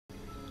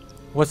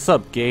What's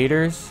up,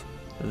 Gators?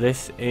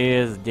 This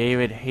is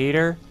David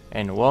Hayder,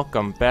 and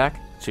welcome back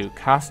to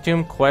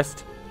Costume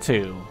Quest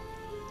 2.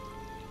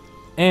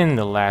 In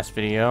the last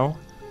video,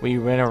 we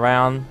went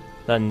around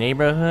the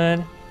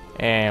neighborhood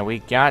and we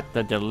got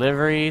the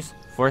deliveries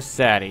for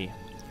Sadie.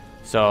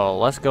 So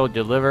let's go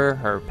deliver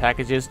her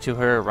packages to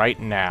her right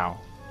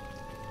now.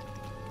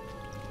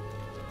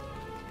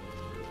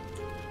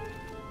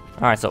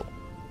 Alright, so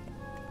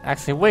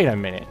actually wait a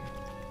minute.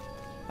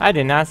 I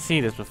did not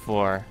see this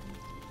before.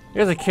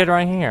 There's a kid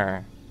right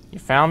here. You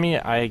found me?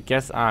 I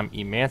guess I'm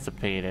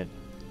emancipated.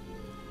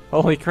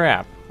 Holy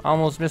crap,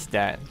 almost missed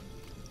that.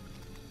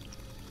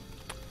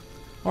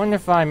 Wonder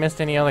if I missed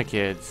any other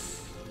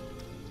kids.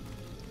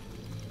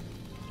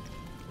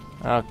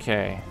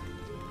 Okay.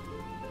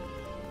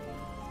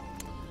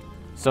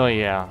 So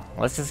yeah,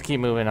 let's just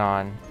keep moving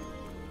on.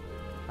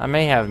 I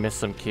may have missed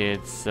some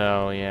kids,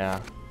 so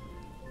yeah.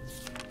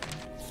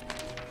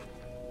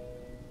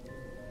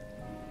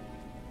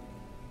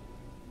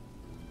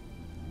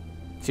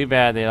 Too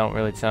bad they don't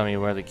really tell me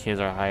where the kids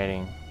are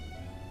hiding.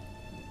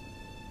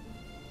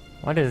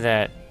 What is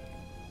that?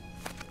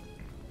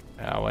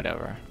 Oh,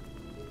 whatever.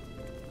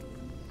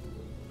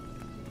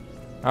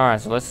 Alright,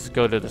 so let's just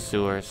go to the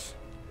sewers.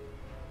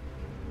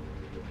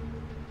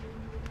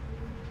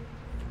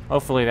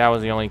 Hopefully that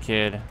was the only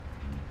kid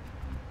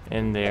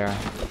in there.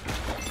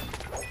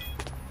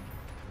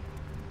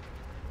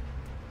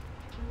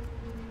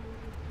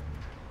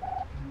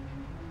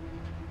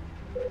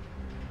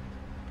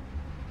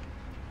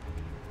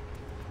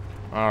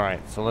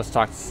 Alright, so let's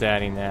talk to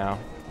Sadie now.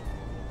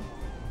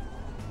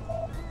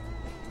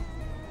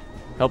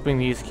 Helping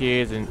these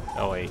kids and...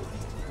 oh wait.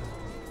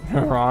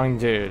 Wrong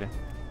dude.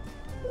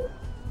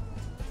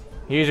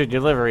 Here's your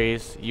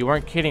deliveries. You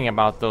weren't kidding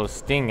about those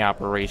sting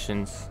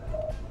operations.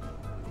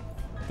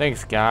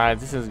 Thanks, guys.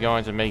 This is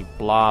going to make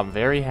Blob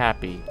very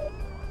happy.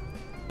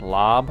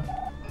 Blob?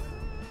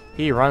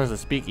 He runs the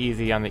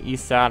speakeasy on the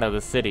east side of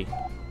the city.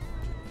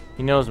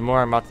 He knows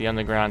more about the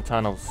underground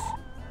tunnels.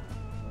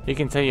 He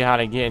can tell you how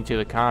to get into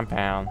the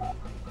compound.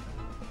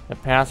 The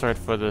password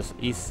for this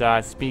east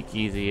side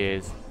speakeasy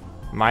is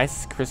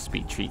Mice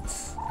Crispy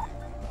Treats.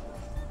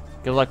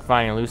 Good luck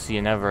finding Lucy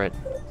and Everett.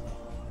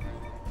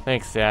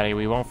 Thanks, Sadie.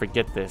 We won't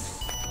forget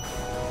this.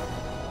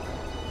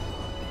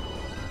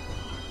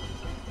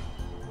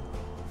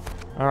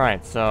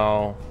 Alright,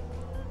 so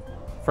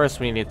first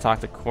we need to talk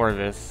to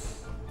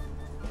Corvus.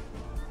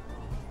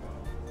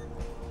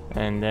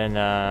 And then,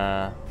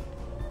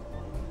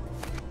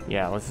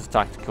 yeah, let's just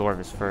talk to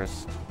Corvus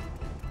first.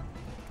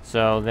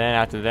 So then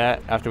after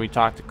that, after we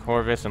talk to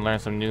Corvus and learn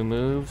some new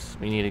moves,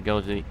 we need to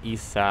go to the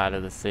east side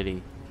of the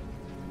city.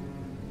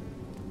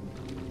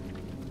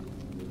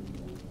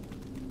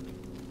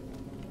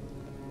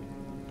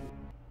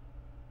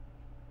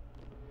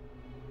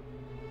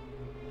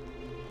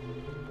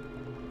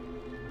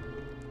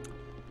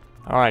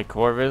 Alright,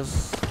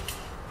 Corvus.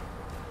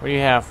 What do you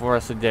have for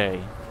us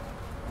today?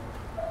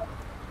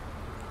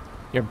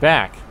 You're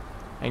back.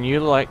 And you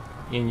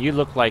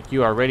look like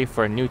you are ready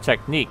for a new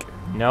technique,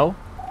 no?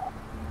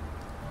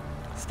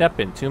 Step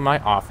into my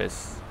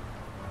office.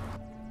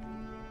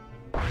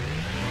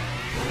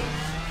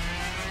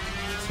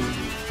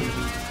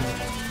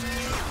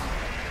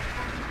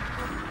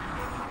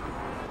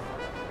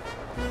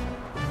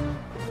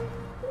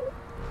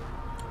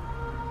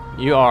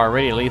 You are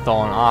already lethal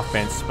on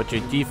offense, but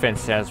your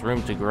defense has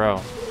room to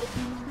grow.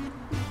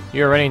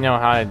 You already know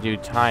how to do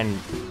time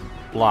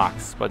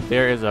blocks, but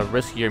there is a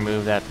riskier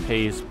move that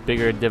pays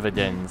bigger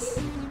dividends.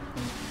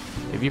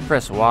 If you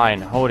press Y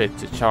and hold it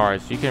to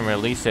charge, you can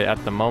release it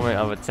at the moment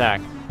of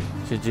attack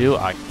to do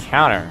a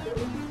counter.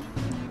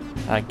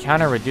 A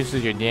counter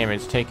reduces your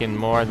damage taken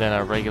more than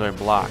a regular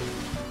block.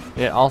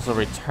 It also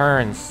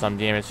returns some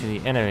damage to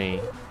the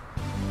enemy.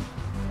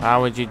 Why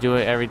would you do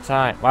it every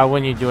time? Why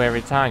wouldn't you do it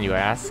every time, you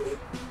ask?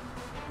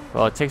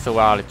 Well, it takes a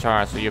while to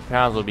charge, so your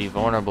pals will be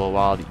vulnerable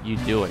while you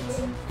do it.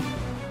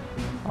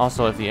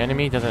 Also, if the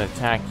enemy doesn't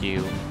attack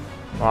you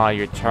while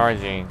you're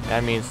charging,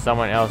 that means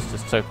someone else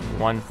just took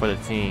one for the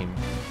team.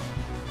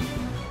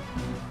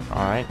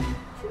 Alright.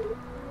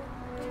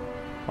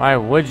 Why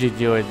would you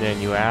do it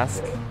then, you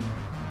ask?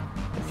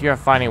 If you're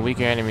fighting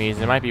weaker enemies,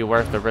 it might be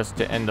worth the risk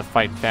to end the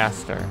fight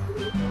faster.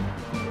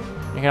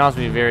 It can also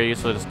be very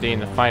useful to stay in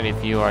the fight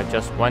if you are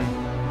just one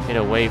hit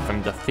away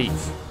from defeat.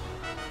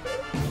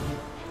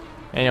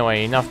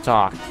 Anyway, enough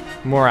talk.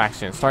 More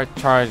action. Start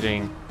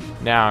charging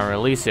now and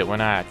release it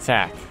when I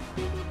attack.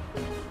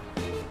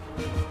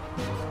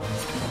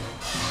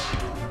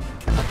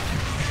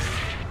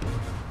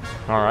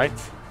 Alright.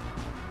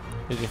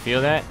 Did you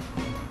feel that?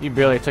 You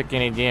barely took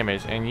any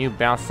damage and you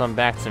bounced some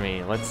back to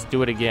me. Let's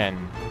do it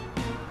again.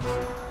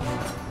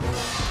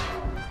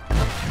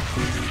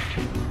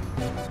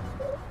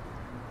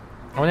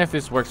 I wonder if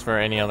this works for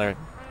any other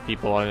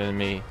people other than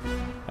me.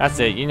 That's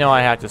it. You know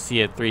I have to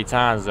see it 3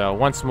 times though.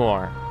 Once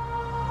more.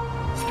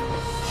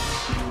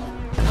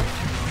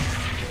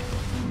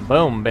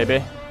 Boom,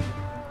 baby.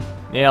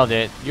 Nailed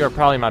it. You're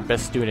probably my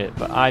best student,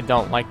 but I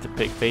don't like to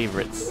pick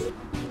favorites.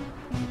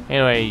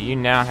 Anyway, you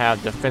now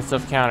have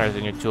defensive counters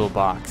in your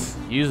toolbox.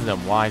 Use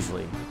them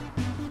wisely.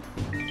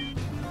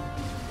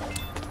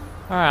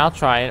 Alright, I'll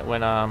try it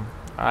when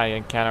I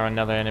encounter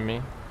another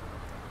enemy.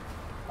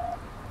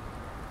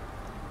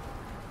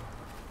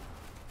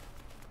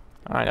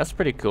 Alright, that's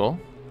pretty cool.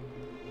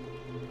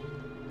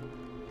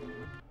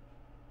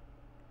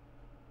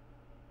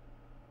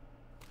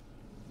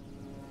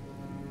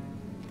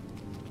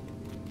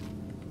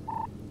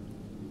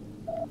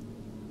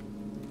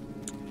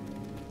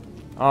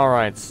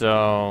 Alright,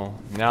 so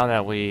now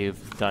that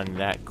we've done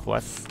that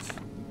quest,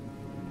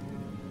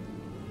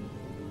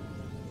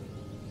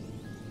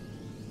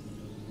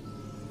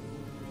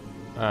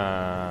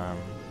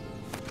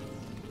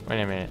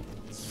 wait a minute.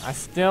 I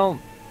still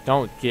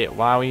don't get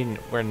why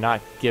we're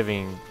not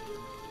giving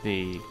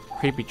the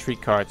creepy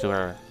treat card to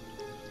her.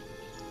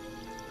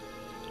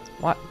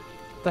 What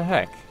the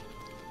heck?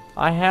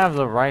 I have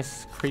the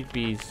Rice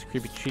Creepy's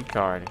creepy treat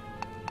card.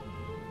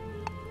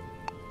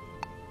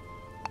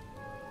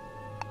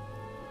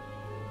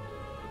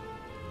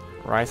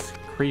 Rice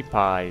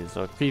Creepies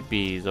or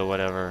Creepies or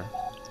whatever.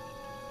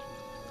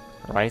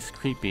 Rice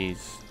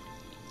Creepies.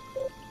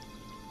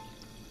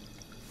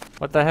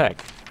 What the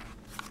heck?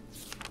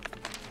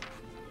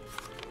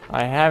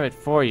 I have it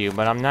for you,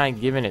 but I'm not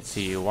giving it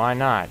to you. Why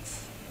not?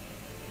 Is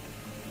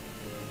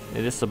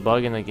this a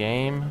bug in the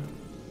game?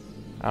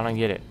 I don't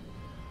get it.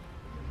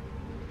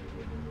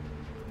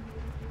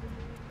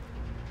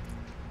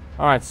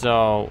 Alright,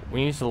 so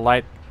we need to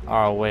light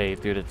our way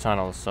through the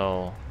tunnel,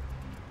 so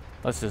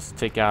let's just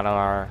take out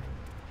our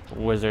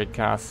wizard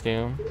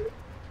costume.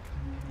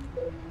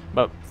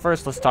 But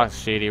first, let's talk to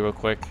Shady real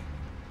quick.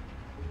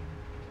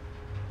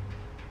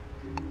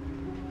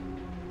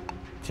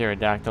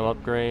 Pterodactyl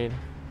upgrade.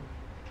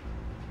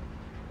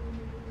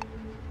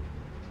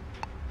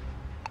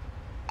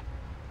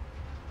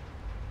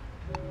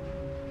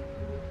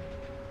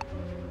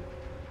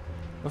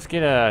 Let's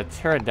get a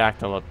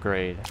pterodactyl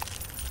upgrade.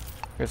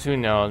 Because who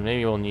knows,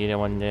 maybe we'll need it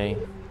one day.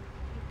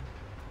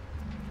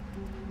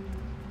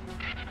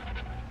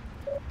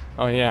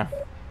 Oh yeah.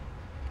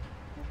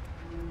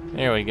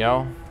 There we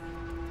go.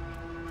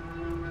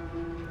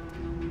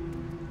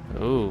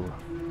 Ooh.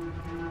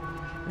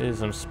 There's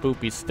some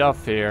spoopy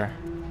stuff here.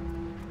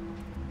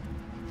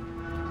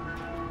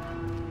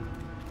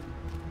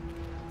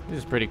 This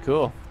is pretty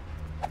cool.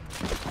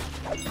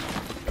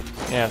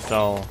 Yeah,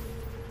 so...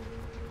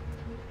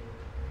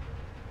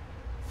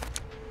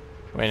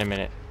 wait a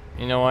minute.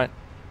 You know what?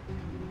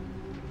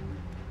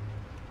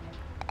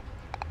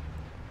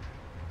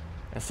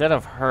 Instead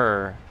of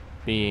her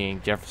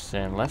being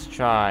Jefferson, let's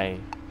try...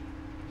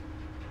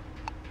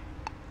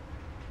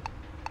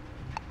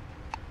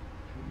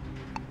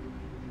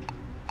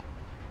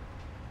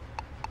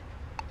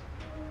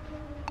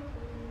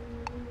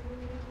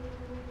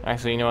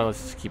 actually, you know what?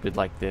 Let's just keep it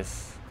like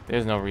this.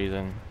 There's no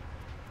reason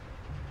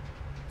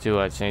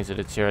to change to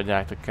the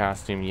pterodactyl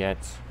costume yet.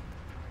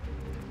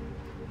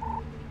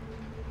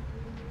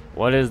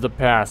 What is the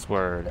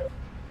password?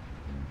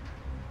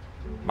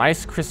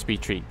 Mice Crispy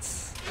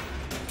Treats.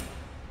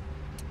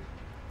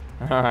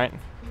 Alright.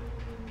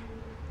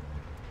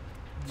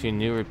 To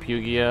New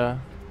Repugia,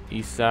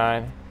 East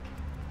Side.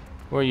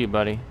 Where are you,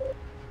 buddy?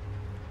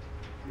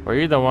 Were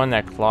you the one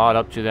that clawed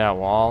up to that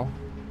wall?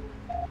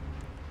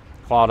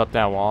 Clawed up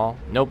that wall?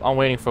 Nope, I'm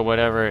waiting for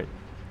whatever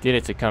did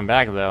it to come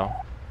back, though.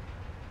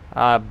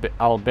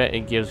 I'll bet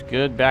it gives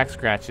good back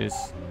scratches.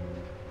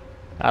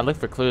 I look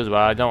for clues, but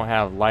I don't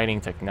have lighting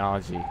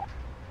technology.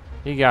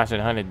 You guys should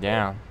hunt it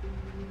down.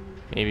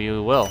 Maybe we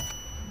will.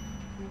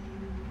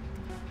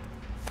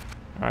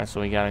 Alright,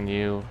 so we got a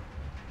new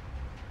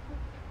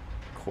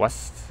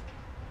quest.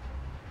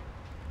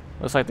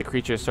 Looks like the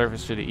creature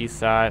surfaced to the east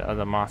side of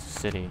the monster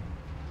city.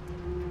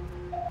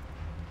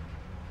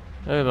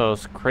 Look at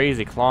those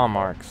crazy claw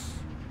marks.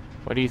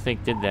 What do you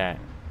think did that?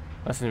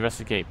 Let's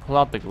investigate. Pull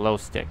out the glow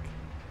stick.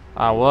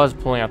 I was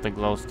pulling out the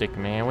glow stick,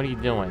 man. What are you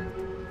doing?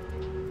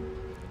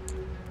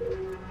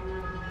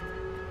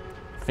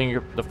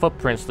 The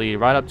footprints lead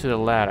right up to the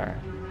ladder.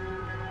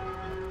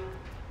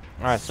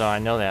 Alright, so I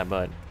know that,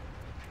 but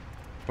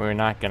we're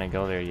not gonna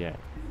go there yet.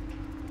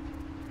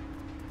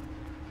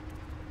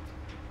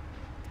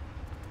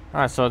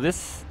 Alright, so there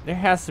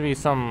has to be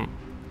some,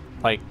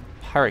 like,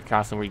 pirate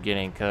costume we're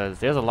getting, because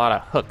there's a lot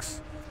of hooks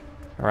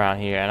around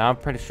here, and I'm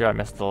pretty sure I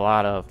missed a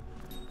lot of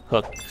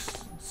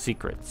hooks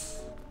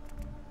secrets.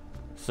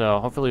 So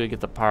hopefully we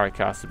get the pirate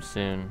costume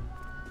soon.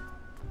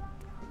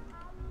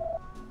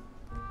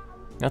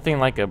 Nothing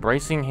like a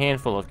bracing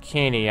handful of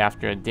candy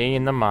after a day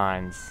in the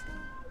mines.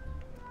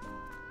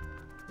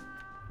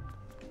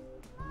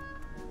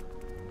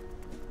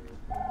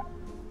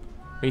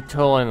 We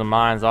toil in the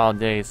mines all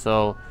day,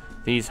 so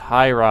these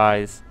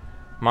high-rise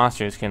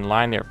monsters can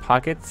line their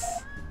pockets.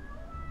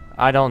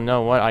 I don't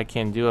know what I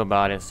can do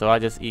about it, so I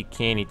just eat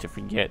candy to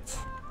forget.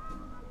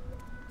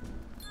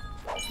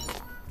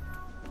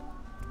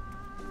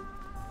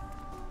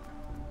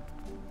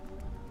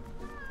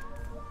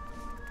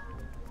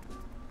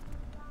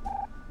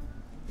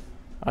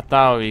 I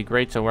thought it would be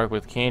great to work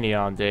with candy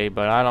all day,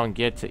 but I don't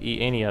get to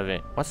eat any of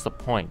it. What's the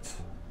point?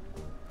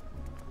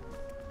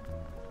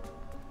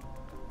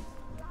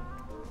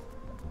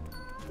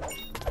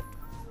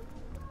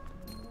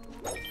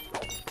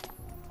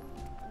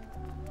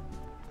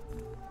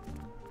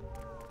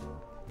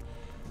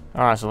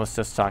 Alright, so let's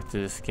just talk to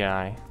this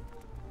guy.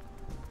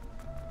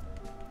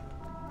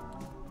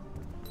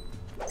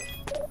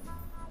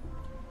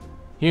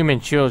 Human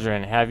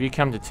children, have you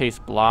come to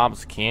taste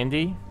Blob's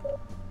candy?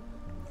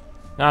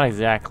 Not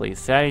exactly.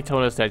 Sadie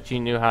told us that you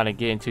knew how to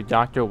get into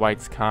Dr.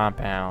 White's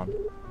compound.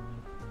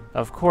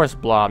 Of course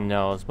Blob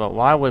knows, but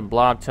why would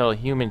Blob tell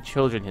human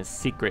children his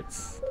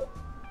secrets?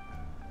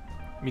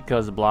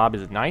 Because Blob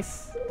is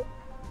nice?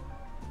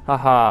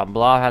 Haha,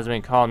 Blob has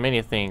been called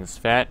many things.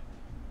 Fat,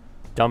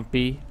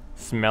 dumpy,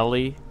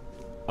 smelly,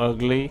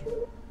 ugly.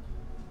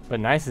 But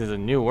nice is a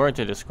new word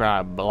to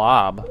describe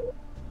Blob.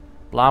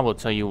 Blob will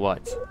tell you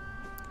what.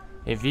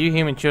 If you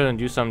human children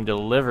do some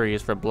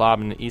deliveries for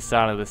Blob in the east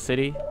side of the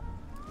city,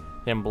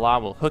 then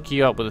Blob will hook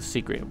you up with a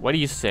secret. What do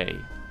you say?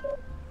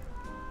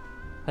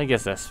 I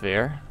guess that's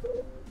fair.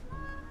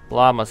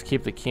 Blob must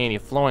keep the candy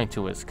flowing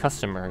to his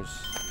customers.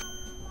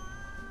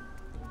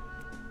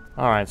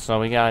 Alright, so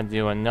we gotta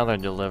do another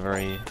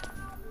delivery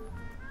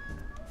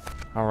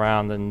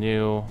around the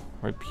new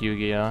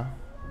Repugia.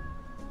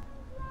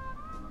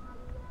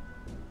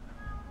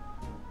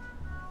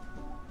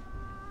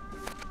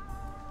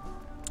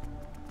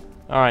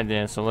 Alright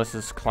then, so let's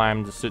just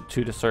climb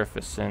to the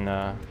surface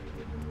and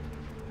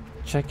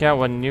check out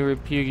what new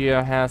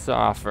Repugia has to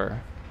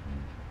offer.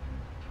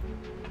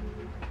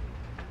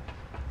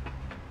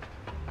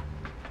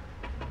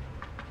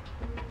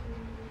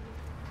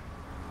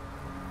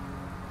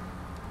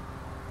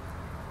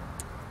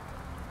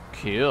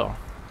 Cool.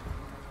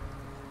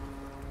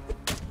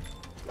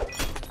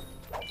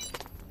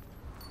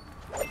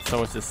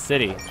 So it's a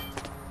city.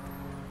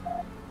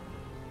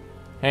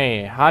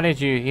 Hey, how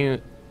did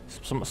you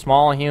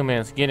small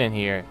humans get in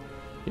here?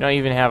 You don't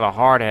even have a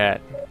hard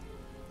hat.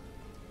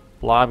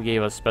 Blob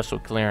gave us special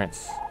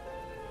clearance.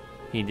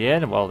 He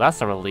did? Well,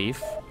 that's a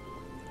relief.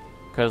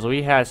 Because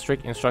we had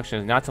strict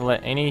instructions not to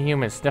let any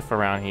humans sniff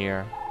around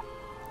here.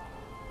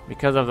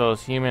 Because of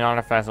those human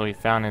artifacts that we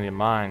found in the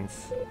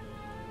mines.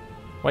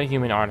 What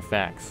human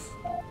artifacts?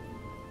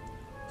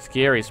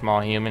 Scary,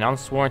 small human. I'm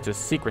sworn to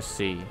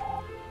secrecy.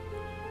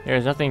 There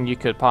is nothing you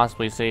could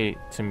possibly say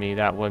to me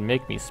that would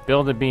make me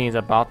spill the beans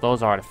about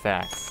those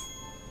artifacts.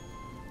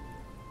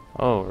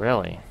 Oh,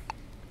 really?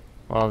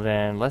 Well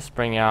then, let's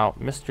bring out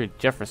Mr.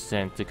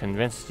 Jefferson to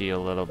convince you a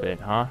little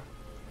bit, huh?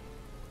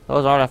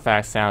 Those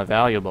artifacts sound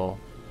valuable.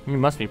 You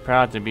must be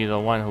proud to be the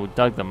one who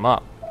dug them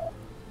up.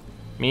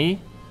 Me?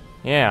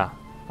 Yeah,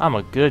 I'm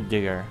a good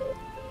digger.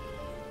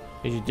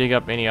 Did you dig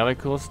up any other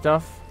cool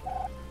stuff?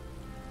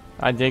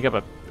 I did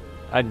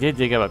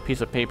dig up a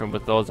piece of paper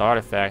with those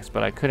artifacts,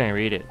 but I couldn't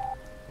read it.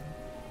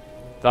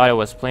 Thought it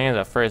was plans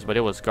at first, but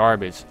it was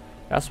garbage.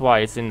 That's why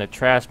it's in the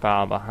trash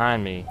pile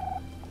behind me.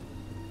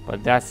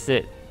 But that's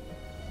it.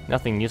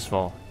 Nothing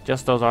useful.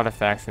 Just those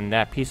artifacts and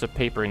that piece of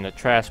paper in the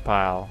trash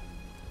pile.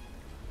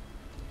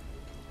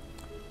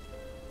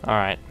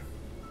 Alright.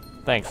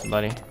 Thanks,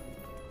 buddy.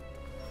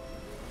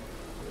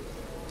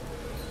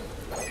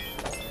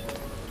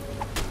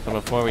 So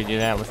before we do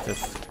that, let's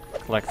just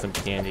collect some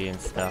candy and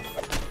stuff.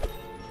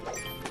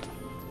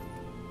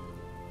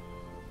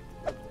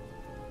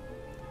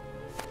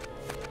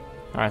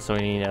 Alright, so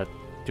we need a...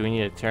 Do we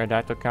need a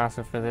pterodactyl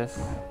costume for this?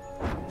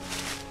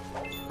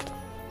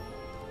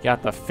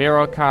 Got the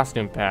pharaoh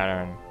costume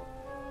pattern.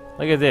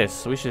 Look at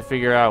this. We should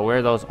figure out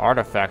where those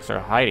artifacts are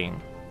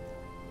hiding.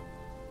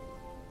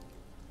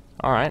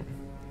 Alright.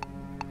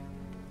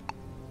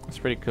 That's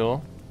pretty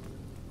cool.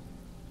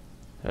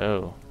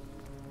 Oh.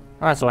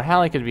 Alright, so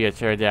Hallie could be a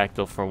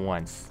pterodactyl for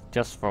once.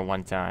 Just for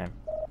one time.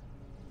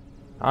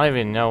 I don't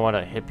even know what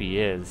a hippie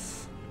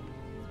is.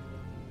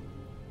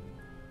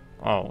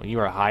 Oh, you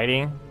are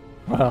hiding?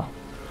 Well,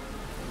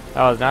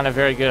 that was not a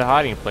very good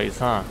hiding place,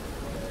 huh?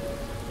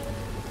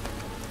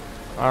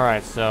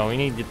 Alright, so we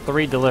need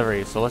 3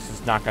 deliveries, so let's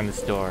just knock on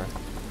this door.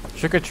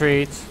 Trick or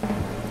treat.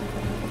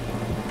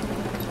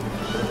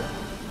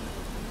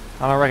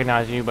 I don't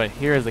recognize you, but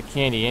here's the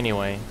candy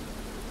anyway.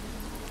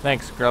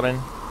 Thanks,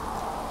 Grubbin.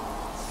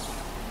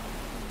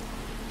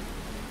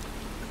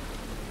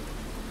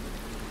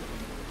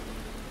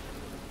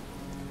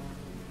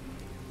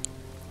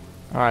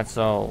 Alright,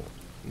 so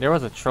there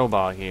was a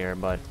Trobal here,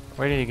 but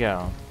where did he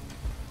go?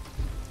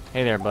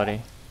 Hey there,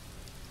 buddy.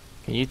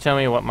 Can you tell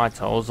me what my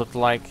toes look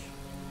like?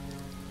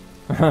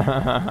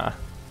 Fat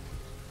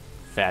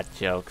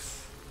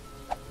jokes.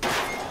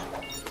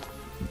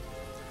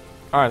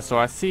 Alright, so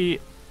I see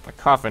a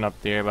coffin up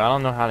there, but I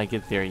don't know how to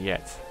get there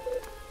yet.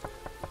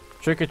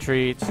 Trick or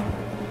treat.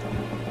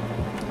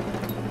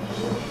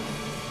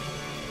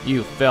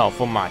 You fell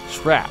for my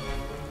trap.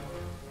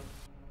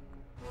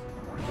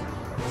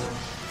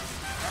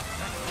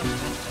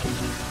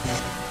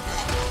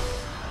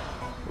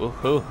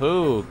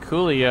 Ooh-hoo-hoo,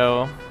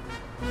 coolio.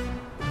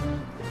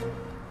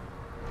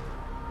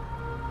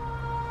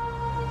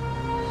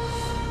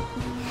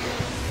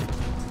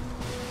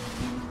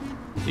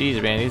 Jeez,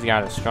 man, these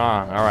guys are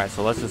strong. Alright,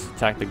 so let's just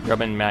attack the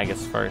Grubbin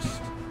Magus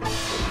first.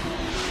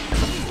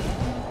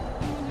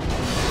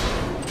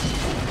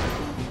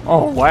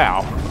 Oh,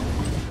 wow.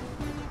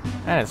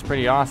 That is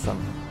pretty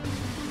awesome.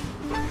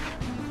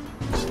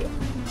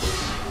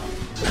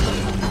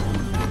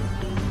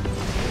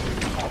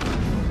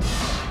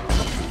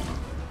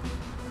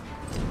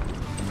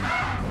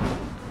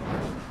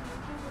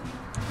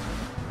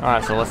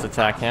 Alright, so let's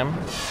attack him.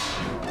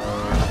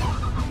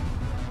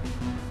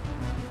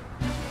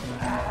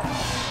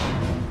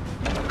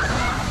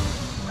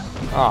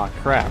 Aw, oh,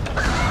 crap.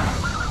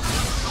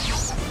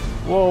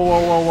 Whoa, whoa,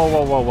 whoa, whoa,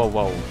 whoa, whoa, whoa,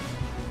 whoa.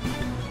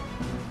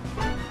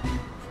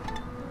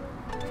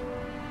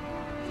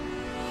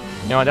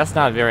 You know what, that's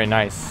not very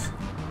nice.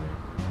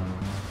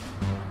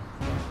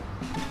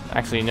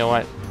 Actually, you know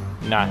what?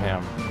 Not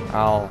him.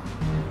 I'll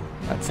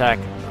attack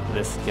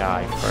this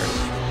guy first.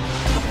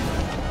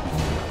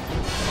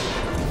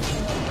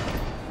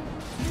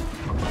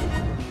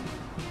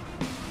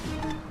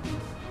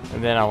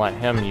 And then I'll let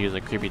him use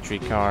a creepy tree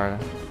card.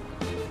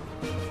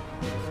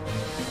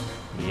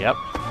 Yep.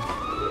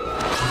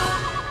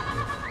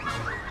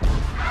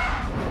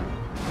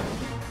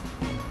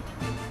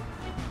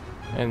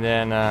 And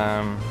then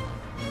I'll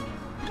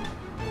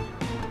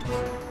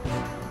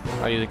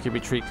use a creepy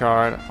tree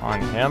card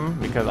on him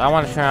because I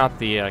want to try out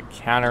the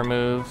counter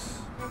moves.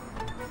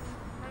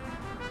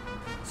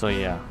 So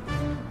yeah.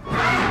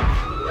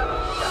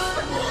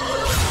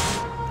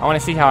 I want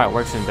to see how it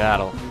works in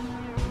battle.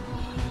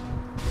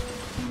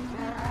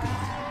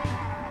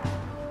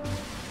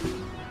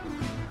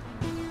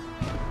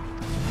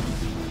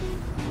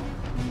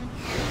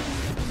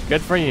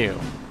 Good for you.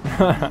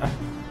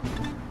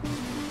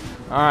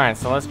 Alright,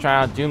 so let's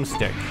try out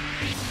Doomstick.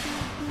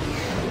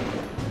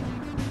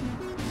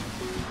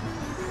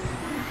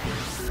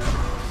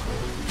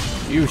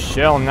 You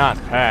shall not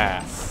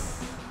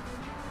pass.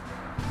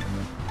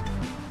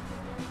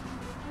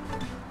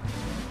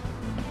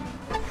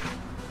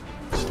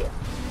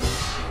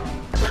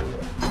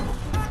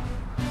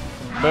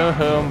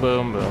 Boom,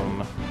 boom,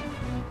 boom.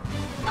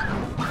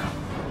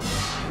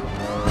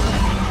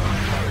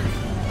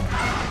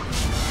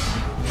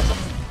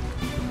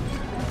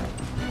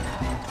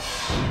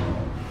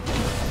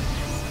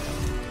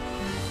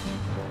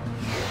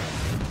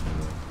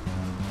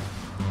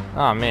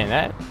 Oh man,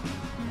 that...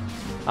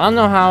 I don't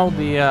know how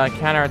the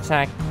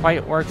counterattack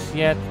quite works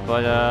yet,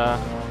 but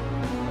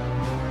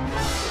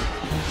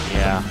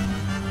yeah.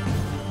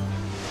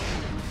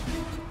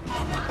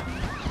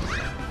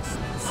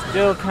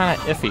 Still kind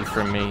of iffy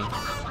for me.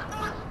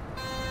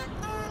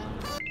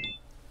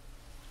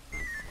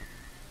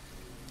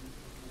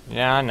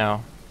 Yeah, I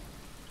know.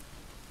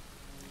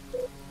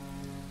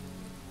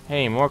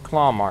 Hey, more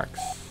claw marks.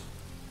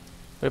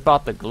 Whip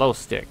out the glow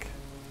stick.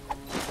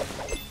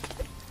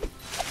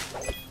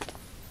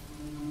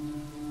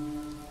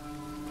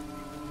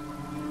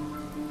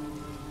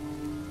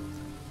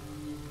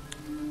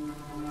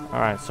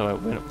 Alright, so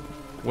it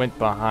went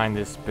behind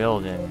this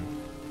building.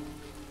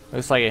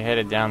 Looks like it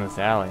headed down this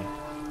alley.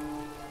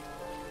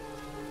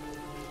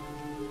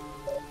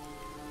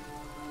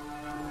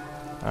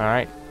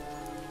 Alright.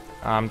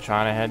 I'm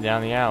trying to head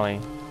down the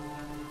alley.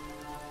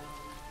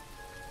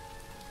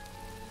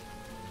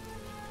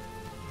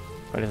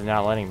 But it's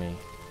not letting me.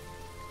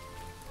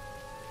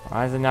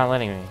 Why is it not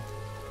letting me?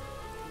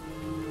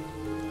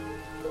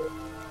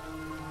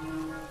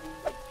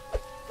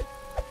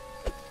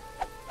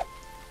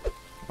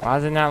 Why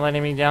is it not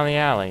letting me down the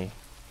alley?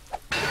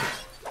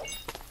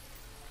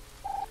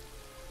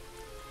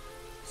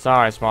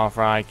 Sorry, small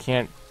fry. I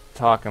can't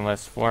talk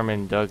unless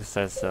Foreman Doug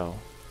says so.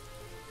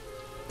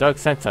 Doug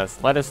sent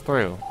us. Let us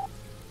through.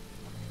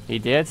 He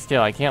did?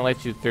 Still, I can't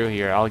let you through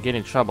here. I'll get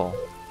in trouble.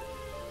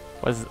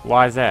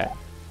 Why is that?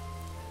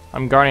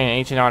 I'm guarding an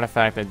ancient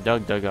artifact that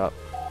Doug dug up.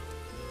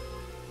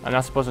 I'm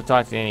not supposed to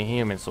talk to any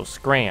humans, so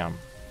scram.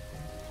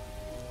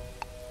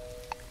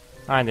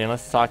 Alright then,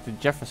 let's talk to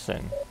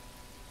Jefferson.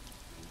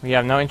 We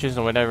have no interest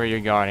in whatever you're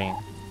guarding.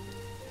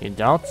 You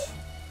don't?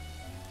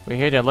 We're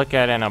here to look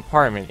at an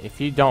apartment. If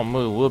you don't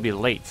move, we'll be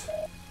late.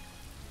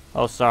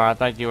 Oh, sorry. I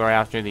thought you were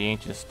after the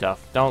ancient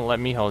stuff. Don't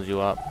let me hold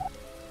you up.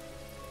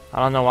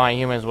 I don't know why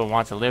humans would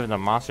want to live in the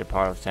monster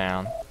part of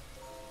town.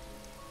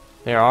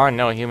 There are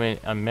no human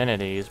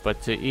amenities,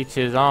 but to each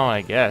his own,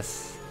 I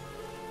guess.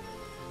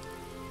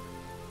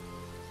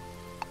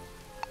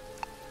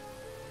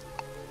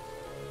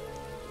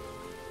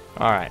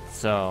 Alright,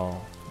 so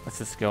let's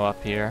just go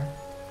up here.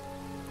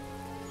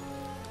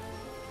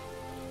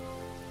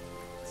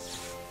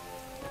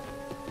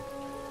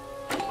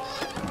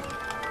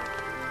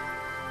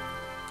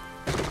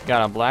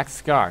 Got a black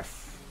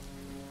scarf.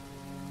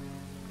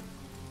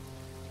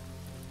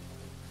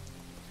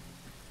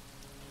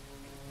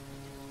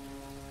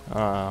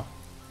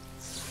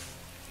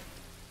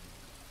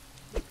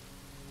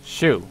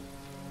 Shoe.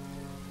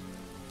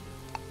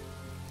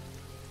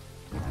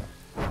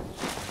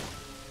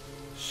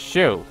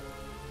 Shoe.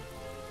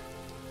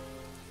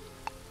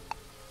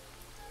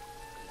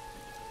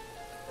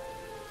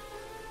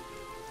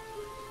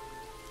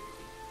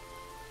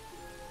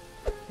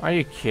 Are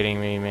you kidding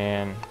me,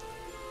 man?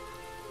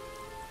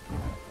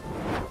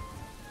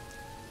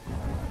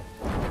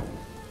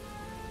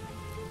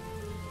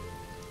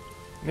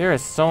 There are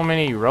so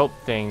many rope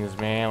things,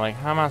 man. Like,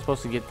 how am I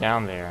supposed to get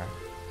down there?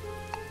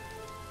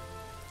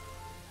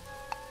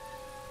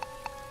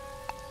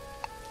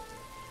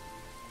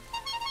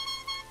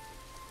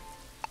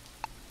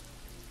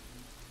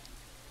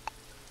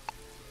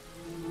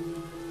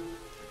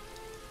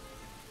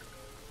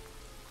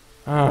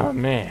 Oh,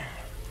 man.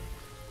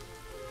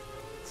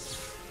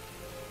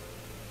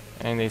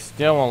 And they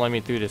still won't let me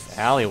through this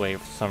alleyway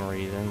for some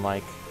reason.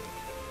 Like,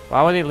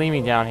 why would they leave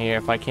me down here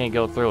if I can't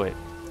go through it?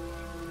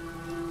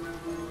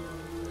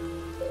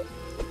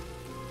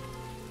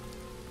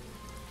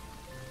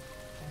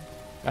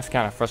 That's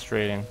kind of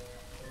frustrating.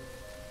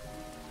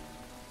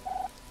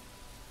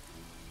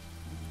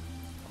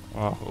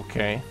 Oh,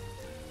 okay.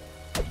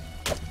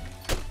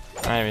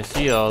 I didn't even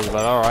see those,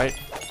 but alright.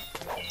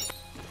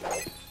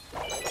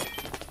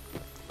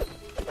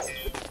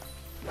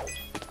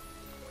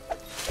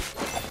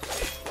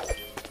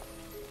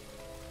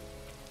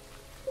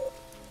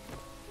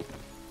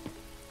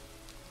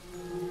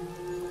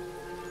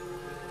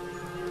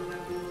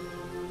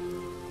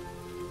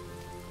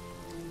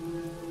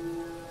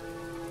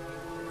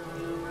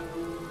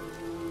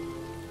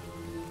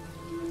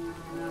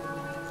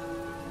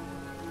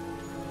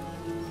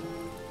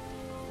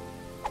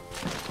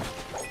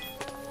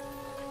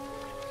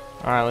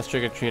 Alright, let's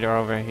trick-or-treat her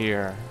over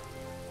here.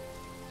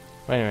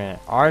 Wait a minute.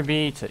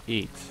 RB to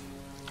eat.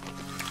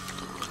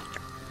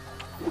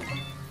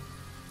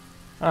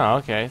 Oh,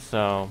 okay,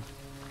 so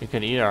we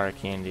could eat our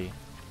candy.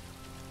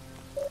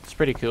 It's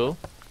pretty cool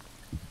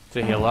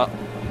to heal up.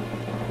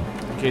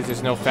 In case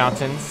there's no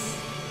fountains.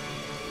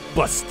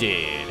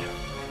 Busted!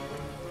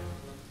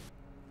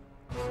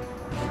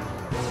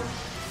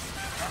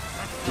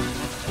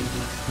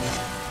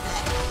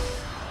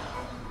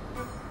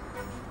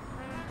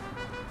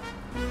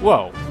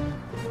 Whoa.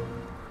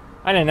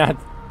 I did not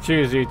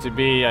choose you to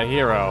be a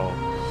hero,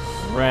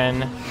 Ren.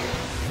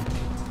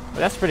 But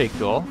that's pretty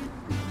cool,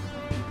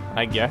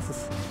 I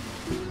guess.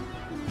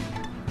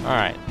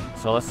 Alright,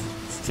 so let's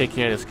take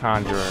care of this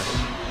conjurer.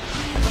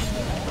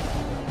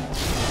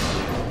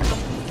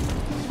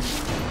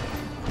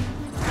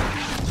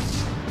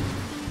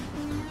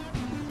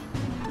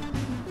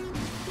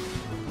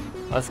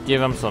 Let's give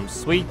him some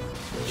sweet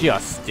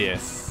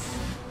justice.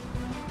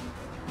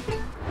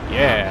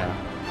 Yeah.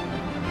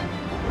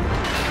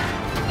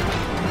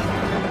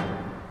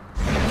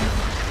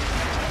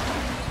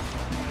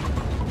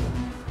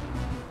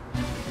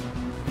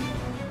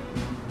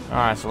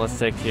 Alright, so let's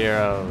take care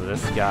of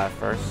this guy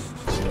first.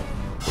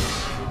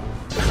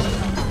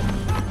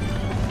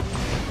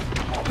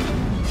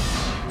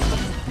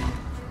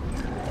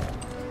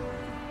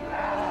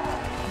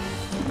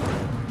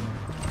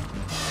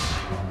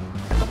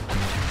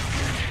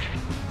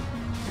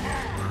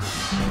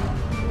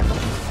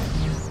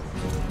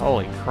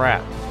 Holy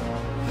crap.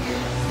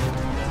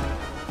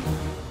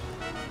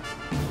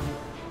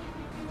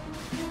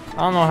 I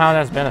don't know how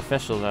that's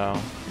beneficial though.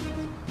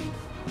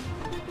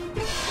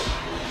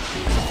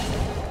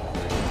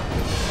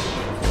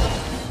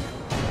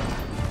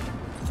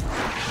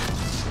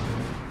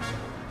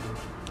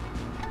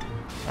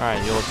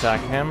 Alright, you'll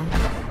attack him.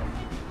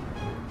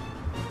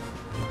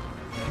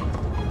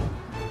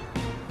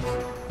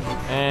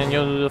 And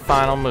you'll do the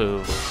final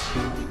move.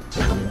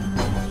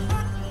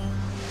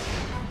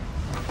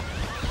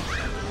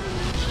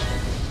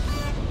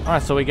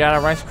 Alright, so we got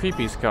a Rice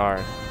Creepies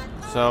card.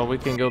 So we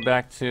can go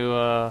back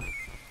to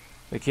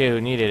the kid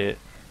who needed it.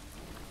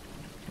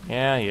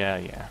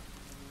 Yeah.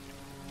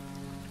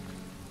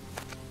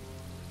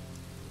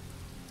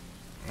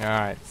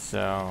 Alright,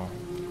 so...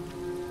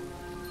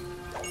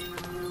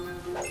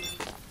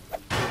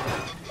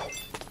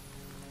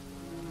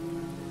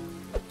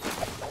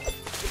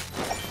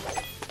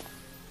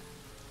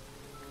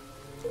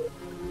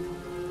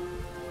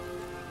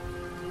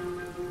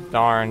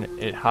 Darn,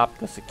 it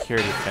hopped the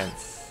security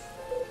fence.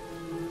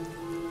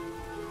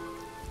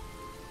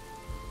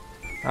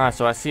 Alright,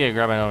 so I see a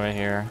grubbin over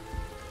here.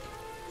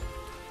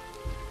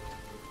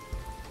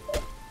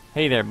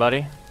 Hey there,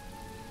 buddy.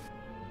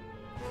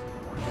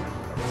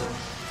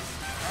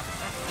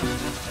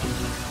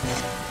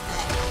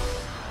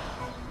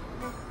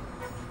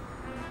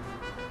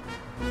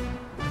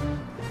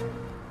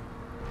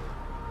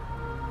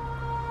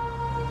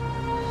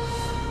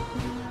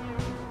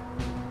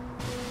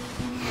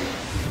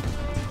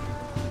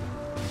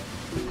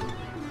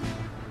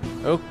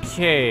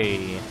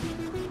 Okay.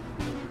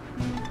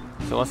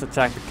 So let's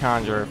attack the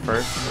conjurer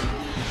first.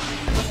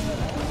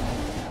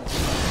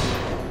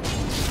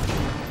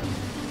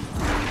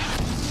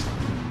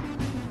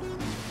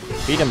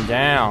 Beat him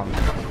down.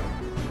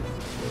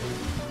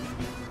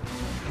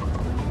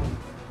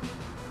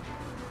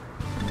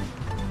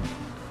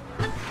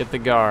 Get the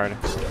guard.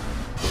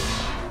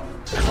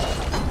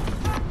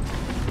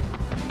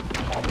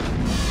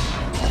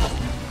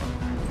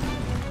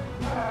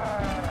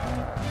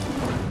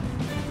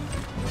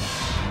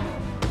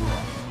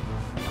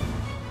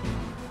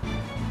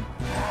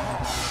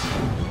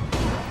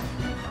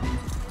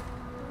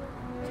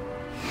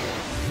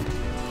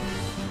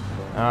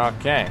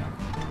 Okay.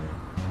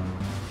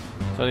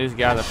 So these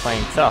guys are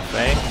playing tough,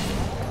 eh?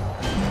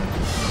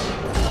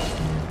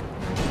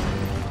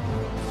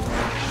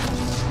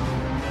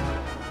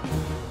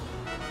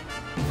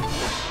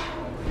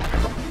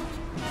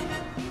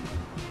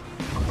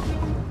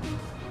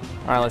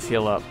 Alright, let's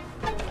heal up.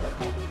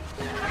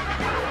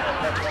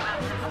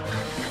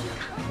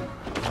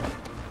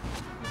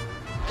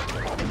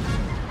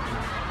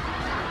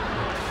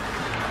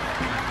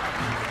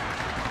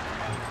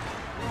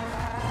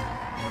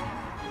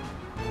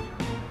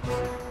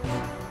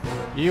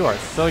 You are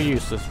so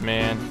useless,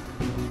 man.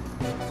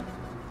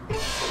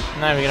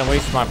 I'm not even gonna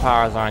waste my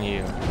powers on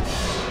you.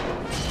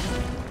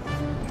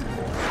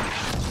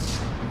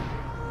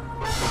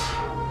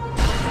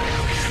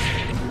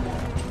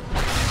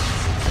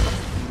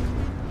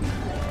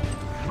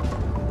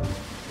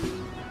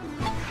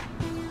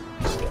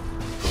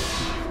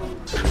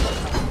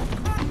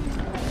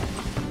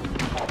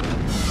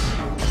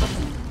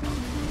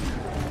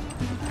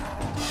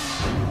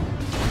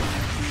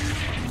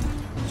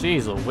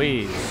 Jeez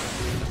Louise.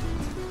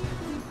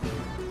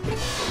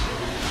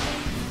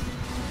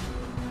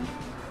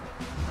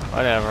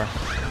 Whatever.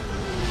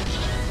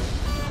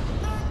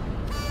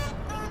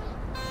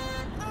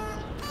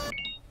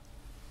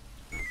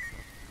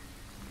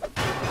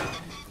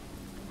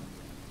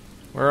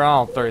 We're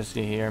all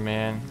thirsty here,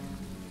 man.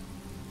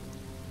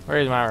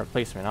 Where's my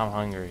replacement? I'm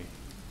hungry.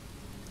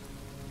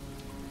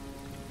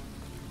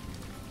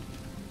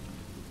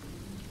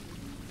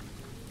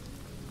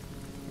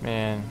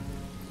 Man.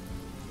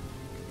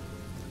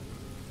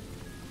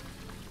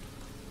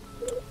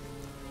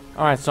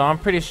 Alright, so I'm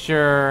pretty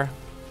sure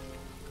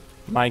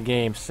my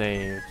game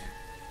saved.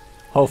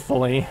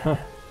 Hopefully.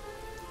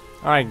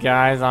 Alright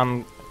guys,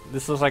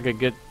 this looks like a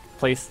good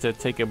place to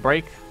take a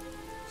break.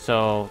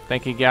 So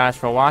thank you guys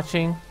for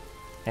watching,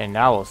 and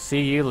I will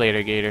see you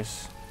later,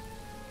 Gators.